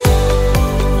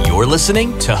You're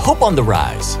listening to Hope on the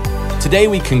Rise. Today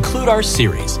we conclude our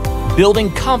series,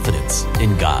 Building Confidence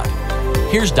in God.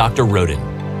 Here's Dr. Roden.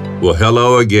 Well,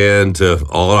 hello again to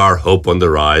all our Hope on the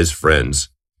Rise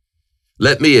friends.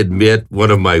 Let me admit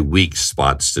one of my weak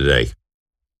spots today.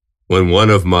 When one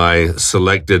of my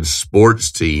selected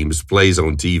sports teams plays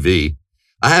on TV,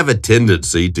 I have a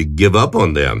tendency to give up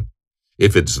on them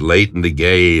if it's late in the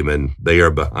game and they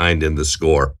are behind in the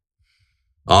score.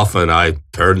 Often I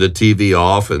turn the TV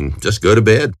off and just go to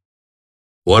bed.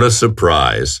 What a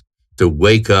surprise to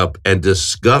wake up and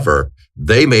discover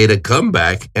they made a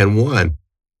comeback and won.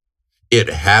 It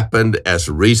happened as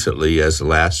recently as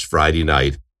last Friday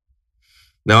night.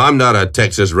 Now, I'm not a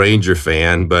Texas Ranger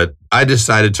fan, but I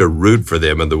decided to root for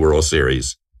them in the World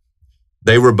Series.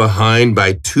 They were behind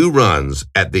by 2 runs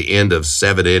at the end of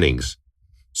 7 innings,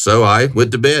 so I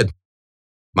went to bed.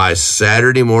 My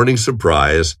Saturday morning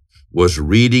surprise was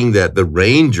reading that the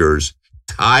Rangers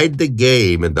tied the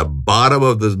game in the bottom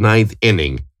of the 9th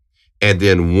inning and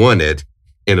then won it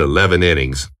in 11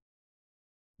 innings.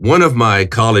 One of my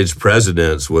college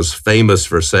presidents was famous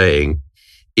for saying,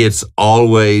 "It's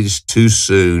always too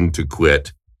soon to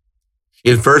quit."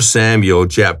 In 1 Samuel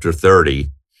chapter 30,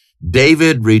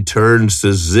 David returns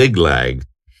to Ziklag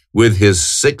with his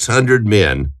 600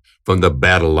 men from the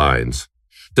battle lines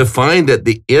to find that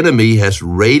the enemy has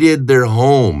raided their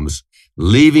homes,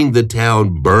 leaving the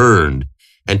town burned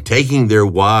and taking their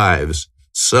wives,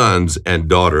 sons, and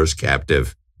daughters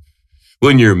captive.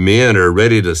 When your men are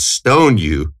ready to stone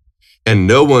you and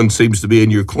no one seems to be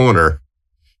in your corner,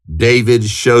 David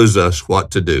shows us what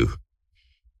to do.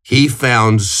 He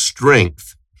found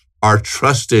strength or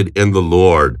trusted in the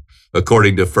Lord,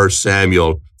 according to 1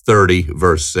 Samuel 30,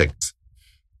 verse 6.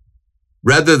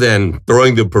 Rather than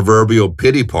throwing the proverbial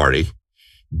pity party,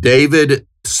 David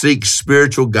seeks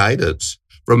spiritual guidance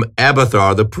from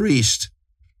Abiathar the priest.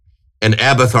 And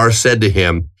Abiathar said to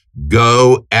him,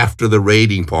 "Go after the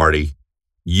raiding party.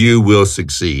 You will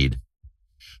succeed."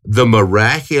 The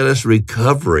miraculous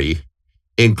recovery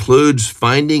includes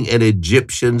finding an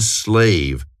Egyptian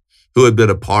slave who had been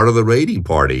a part of the raiding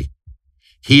party.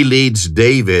 He leads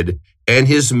David and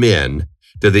his men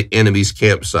to the enemy's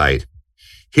campsite.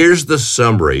 Here's the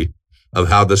summary of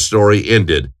how the story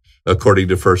ended, according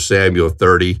to 1 Samuel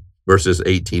 30, verses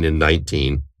 18 and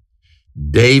 19.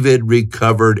 David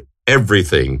recovered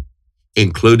everything,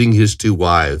 including his 2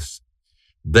 wives.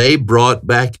 They brought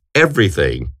back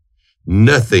everything.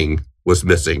 Nothing was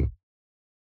missing.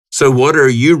 So what are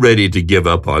you ready to give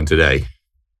up on today?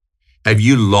 Have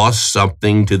you lost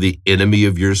something to the enemy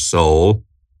of your soul?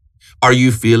 Are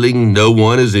you feeling no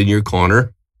one is in your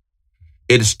corner?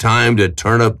 It's time to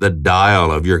turn up the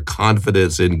dial of your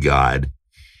confidence in God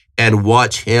and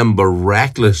watch Him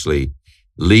miraculously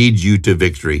lead you to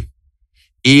victory.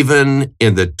 Even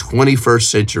in the 21st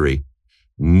century,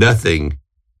 nothing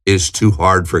is too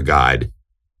hard for God.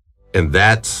 And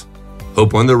that's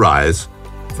Hope on the Rise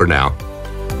for now.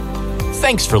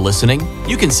 Thanks for listening.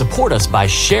 You can support us by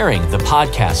sharing the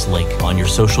podcast link on your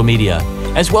social media,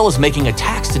 as well as making a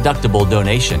tax-deductible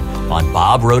donation on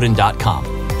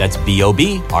bobroden.com. That's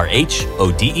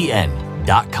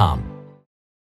BOBRHODEN.com.